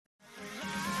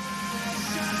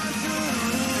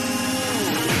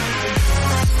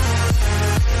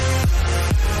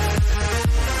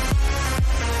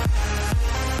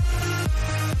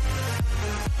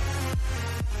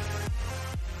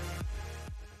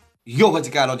Yo, what's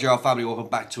going on, JR family? Welcome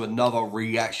back to another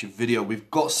reaction video.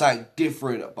 We've got something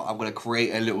different, but I'm going to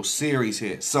create a little series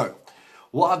here. So,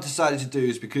 what I've decided to do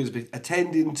is, because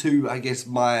attending to, I guess,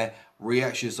 my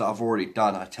reactions that I've already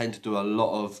done, I tend to do a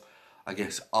lot of, I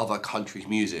guess, other countries'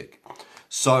 music.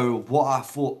 So, what I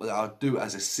thought that I'd do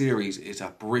as a series is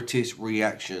a British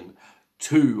reaction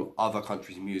to other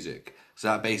countries' music. So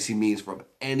that basically means from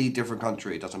any different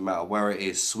country, it doesn't matter where it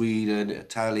is, Sweden,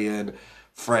 Italian,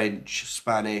 French,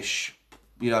 Spanish,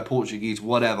 Portuguese,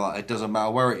 whatever, it doesn't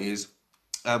matter where it is.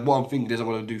 And what I'm thinking is I'm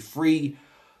going to do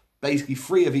basically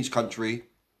three of each country.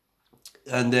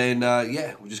 And then,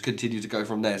 yeah, we'll just continue to go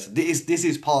from there. So this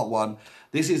is part one.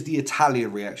 This is the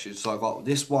Italian reaction. So I got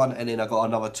this one, and then I got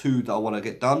another two that I want to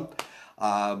get done.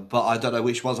 But I don't know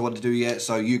which ones I want to do yet,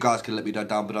 so you guys can let me know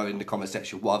down below in the comment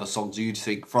section what other songs you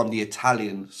think from the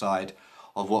Italian side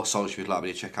of what songs you'd like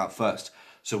me to check out first.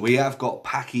 So we have got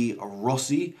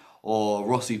PAKY-ROZZI or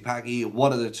Rossi Packy,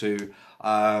 one of the two.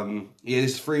 Yeah,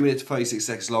 this is 3 minutes 36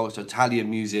 seconds long. It's Italian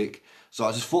music, so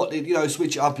I just thought,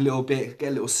 switch it up a little bit, get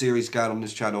a little series going on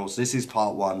this channel. So this is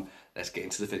part one. Let's get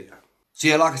into the video. So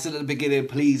yeah, like I said at the beginning,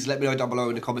 please let me know down below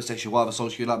in the comment section what other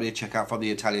songs you'd like me to check out from the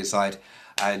Italian side.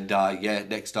 And yeah,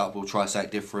 next up we'll try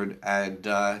something different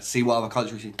and see what other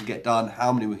countries we can get done,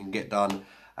 how many we can get done,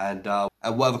 and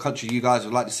what other country you guys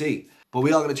would like to see. But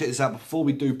we are going to check this out. Before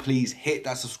we do, please hit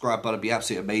that subscribe button. It'd be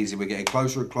absolutely amazing. We're getting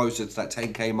closer and closer to that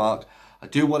 10k mark. I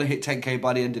do want to hit 10k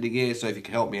by the end of the year, so if you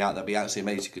can help me out, that'd be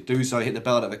absolutely amazing. You could do so. Hit the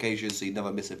bell notification so you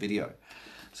never miss a video.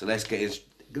 So let's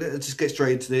just get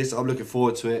straight into this. I'm looking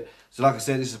forward to it. So like I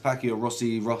said, this is Paky or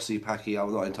Rossi Paky.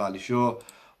 I'm not entirely sure,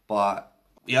 but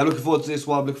yeah, I'm looking forward to this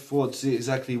one. I'm looking forward to see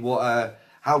exactly what,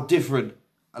 how different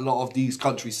a lot of these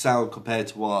countries sound compared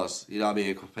to ours. You know what I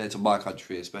mean? Compared to my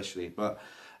country especially. But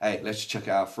hey, let's just check it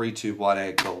out. 3, 2, 1,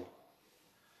 and go.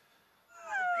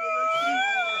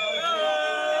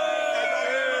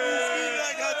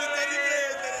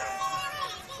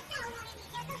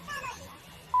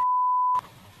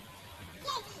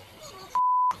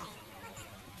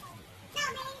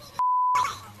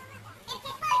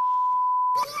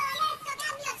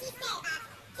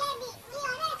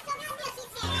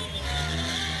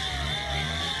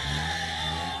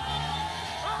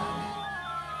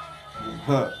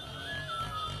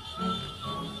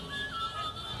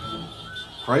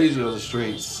 Crazy on the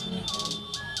streets.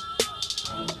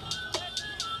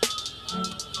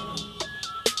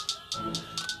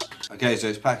 Okay, so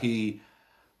it's Paky.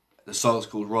 The song's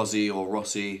called Rozzi or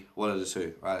Rossi, one of the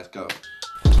two. Right, let's go.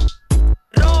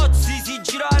 Rozzi, si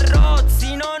gira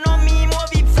Rozzi, no non mi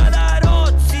muovi frata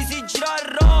Rozzi, si gira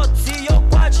Rozzi, io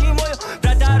qua ci muoio,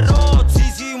 frata Rozzi,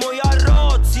 si muoio a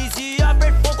Rozzi, si apre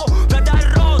il fuoco, frata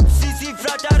Rozzi, si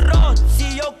frata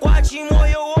Rozzi, io qua ci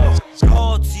muoio,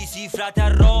 Rozzi, si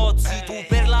frata Rozzi, tu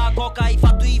per la coca hai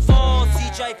fatto i fossi,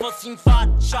 c'hai fossi in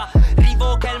faccia,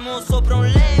 rivoca il mo sopra un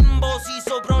lembo, sì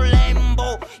sopra un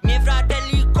lembo, miei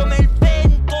fratelli come il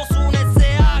vento su un SH,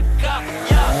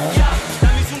 yeah,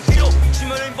 dammi su un tiro, ci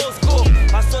me lo imbosco,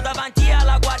 passo davanti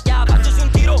alla guardia, faccio su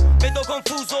un tiro, vedo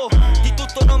confuso, di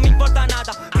tutto non mi importa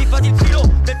nada, mi fate il filo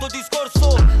del tuo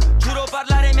discorso, giuro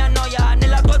parlare mi annoia,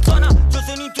 nella tua zona io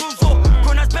sono intruso,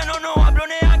 con Aspeno non hablo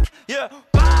neanche, yeah.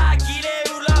 Paky le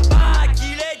urla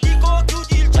Paky, le dico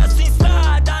chiudi il cesso in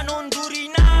strada, non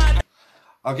duri nada.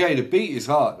 Okay, the beat is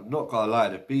hard. I'm not gonna lie,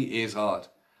 the beat is hard.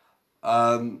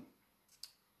 I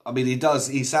mean,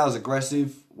 he sounds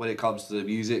aggressive when it comes to the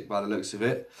music by the looks of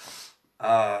it.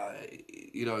 I'm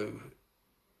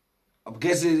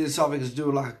guessing it's something to do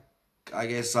with, like, I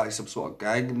guess, like some sort of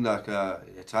gang, like an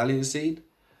Italian scene.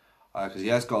 Because he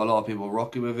has got a lot of people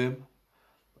rocking with him.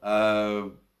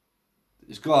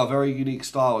 He's got a very unique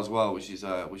style as well, which is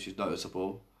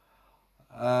noticeable.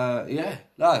 Yeah,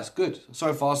 no, it's good.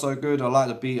 So far, so good. I like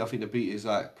the beat. I think the beat is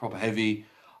like proper heavy.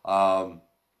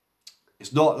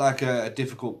 It's not like a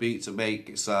difficult beat to make.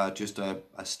 It's just a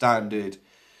standard,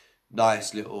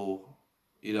 nice little,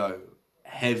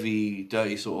 heavy,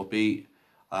 dirty sort of beat.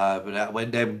 But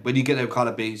when you get them kind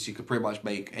of beats, you can pretty much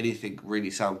make anything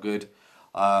really sound good.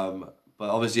 But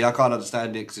obviously, I can't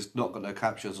understand it because it's not got no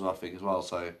captions or nothing as well.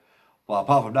 So, but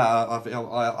apart from that, I think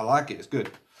I like it. It's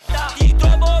good. Ti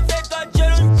trovo freddo a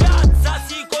gelo in piazza,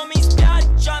 siccome in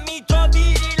spiaggia mi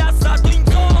trovi rilassato in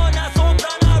zona, sopra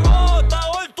una ruota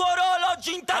ho il tuo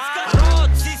orologio in tasca.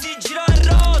 Rozzi, si gira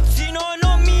Rozzi, no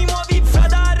non mi muovi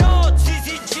frata Rozzi,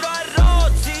 si gira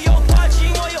Rozzi, io qua ci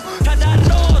muoio, frata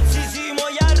Rozzi, si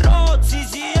muoio a Rozzi,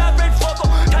 si apre il fuoco,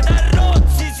 frata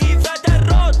Rozzi, si frata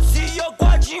Rozzi, io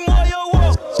qua ci muoio,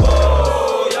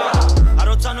 oh yeah. A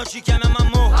Rozzano ci chiamiamo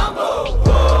Ammo,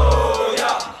 oh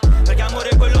yeah. Perché amore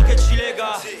è quello che ci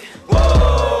lega.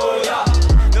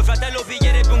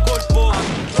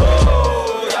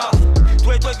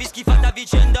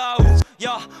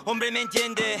 me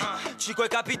entiende. Chico, hai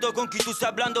capito con chi tu stai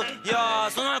hablando? Yeah,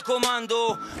 sono al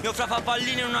comando. Mio fra fa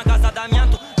palline in una casa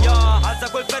d'amianto. Yeah, alza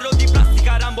quel ferro di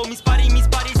plastica, Rambo, mi spari, mi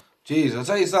spari. Jeez, I'll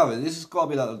tell you something, this has got to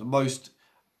be like the most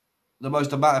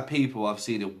amount of people I've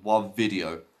seen in one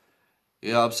video.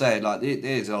 You know what I'm saying? Like,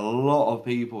 there's a lot of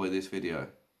people in this video.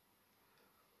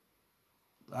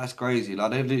 That's crazy.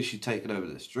 Like, they've literally taken over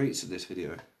the streets in this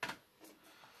video.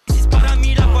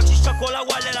 Sparami l'acqua, ci sciacquo la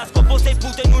gualla, la scopo sei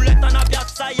puto in un letto a una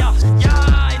piazza, yeah,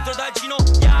 yeah, entro dal gino,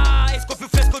 yeah, esco più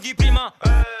fresco di prima,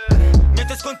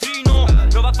 niente scontrino,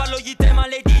 prova a farlo gli trema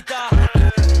le dita,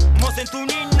 mo sento un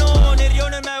inno, nel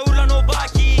rione me urlano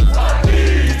bachi,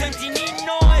 tu senti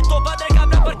ninno e tuo padre che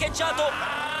avrà parcheggiato,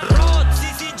 Rozzi,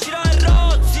 si gira il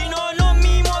Rozzi, no, non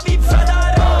mi muovi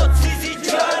frada, Rozzi, si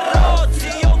gira il Rozzi,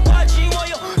 io qua ci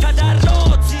muoio, cada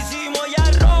Rozzi, si muoia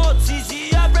a Rozzi, si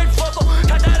apre il fuoco,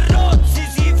 cada Rozzi,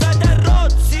 si frada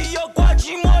Rozzi, io qua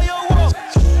ci muoio, wow.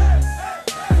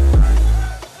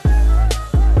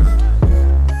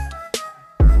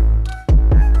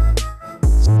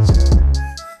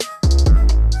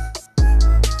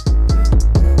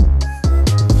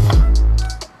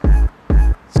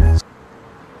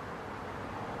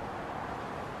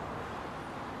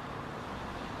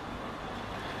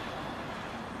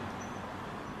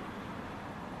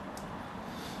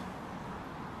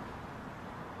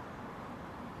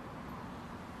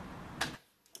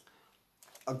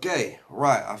 Okay,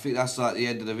 right, I think that's like the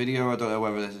end of the video. I don't know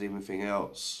whether there's anything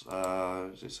else.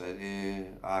 As it said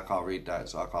here, I can't read that,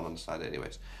 so I can't understand it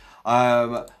anyways.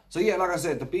 So yeah, like I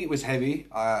said, the beat was heavy.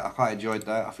 I quite enjoyed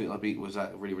that. I think the beat was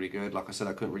really, really good. Like I said,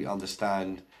 I couldn't really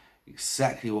understand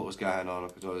exactly what was going on,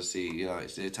 because obviously, you know,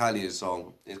 it's the Italian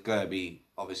song. It's going to be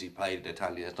obviously played in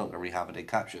Italian. It's not going to really have any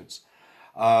captions.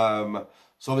 So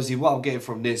obviously what I'm getting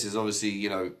from this is obviously, you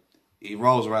know, he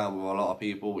rolls around with a lot of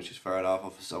people, which is fair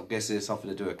enough. So I'm guessing it's something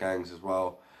to do with gangs as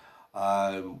well.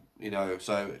 You know,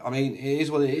 so, I mean, it is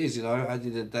what it is, you know. At the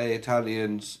end of the day,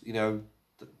 Italians, you know,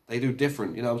 they do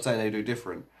different. You know what I'm saying? They do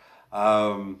different.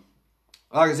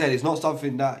 Like I said, it's not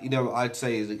something that, you know, I'd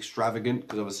say is extravagant,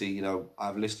 because obviously, you know,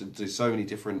 I've listened to so many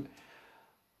different,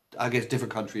 I guess,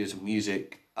 different countries of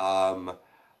music,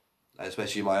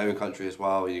 especially in my own country as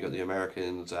well. You got the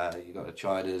Americans, you got the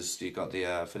Chinas, you got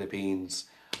the Philippines,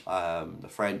 the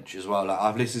French as well. Like,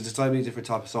 I've listened to so many different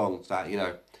types of songs that, you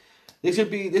know,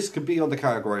 this could be on the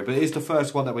category, but it's the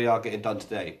first one that we are getting done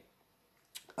today.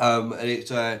 And it's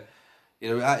you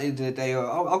know, at the end of the day,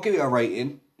 I'll give it a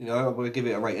rating. You know, I'm going to give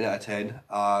it a rating out of 10.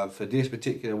 For this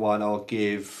particular one, I'll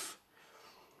give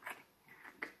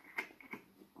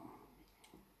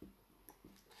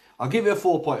it a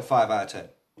 4.5 out of 10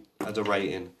 as a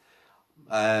rating.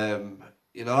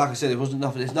 You know, like I said, there's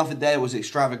nothing there that was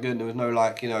extravagant. There was no,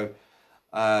 like, you know,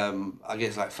 I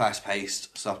guess, like,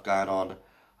 fast-paced stuff going on.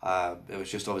 There was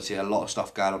just obviously a lot of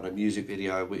stuff going on in the music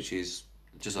video, which is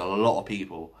just a lot of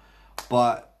people.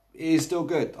 But it is still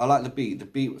good. I like the beat. The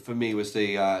beat for me was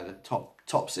the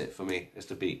tops it for me. It's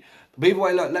the beat. But either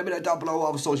way, look, let me know down below what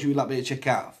other songs you would like me to check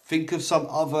out. Think of some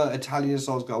other Italian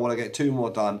songs. I want to get 2 more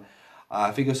done.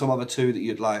 Think of some other 2 that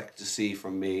you'd like to see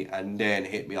from me, and then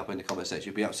hit me up in the comment section.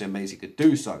 It'd be absolutely amazing to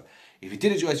do so. If you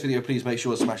did enjoy this video, please make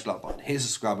sure to smash the like button, hit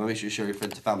subscribe, and make sure you share your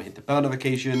friends and family, hit the bell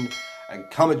notification, and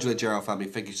come and join the JRL family.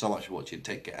 Thank you so much for watching.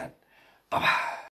 Take care. Bye-bye.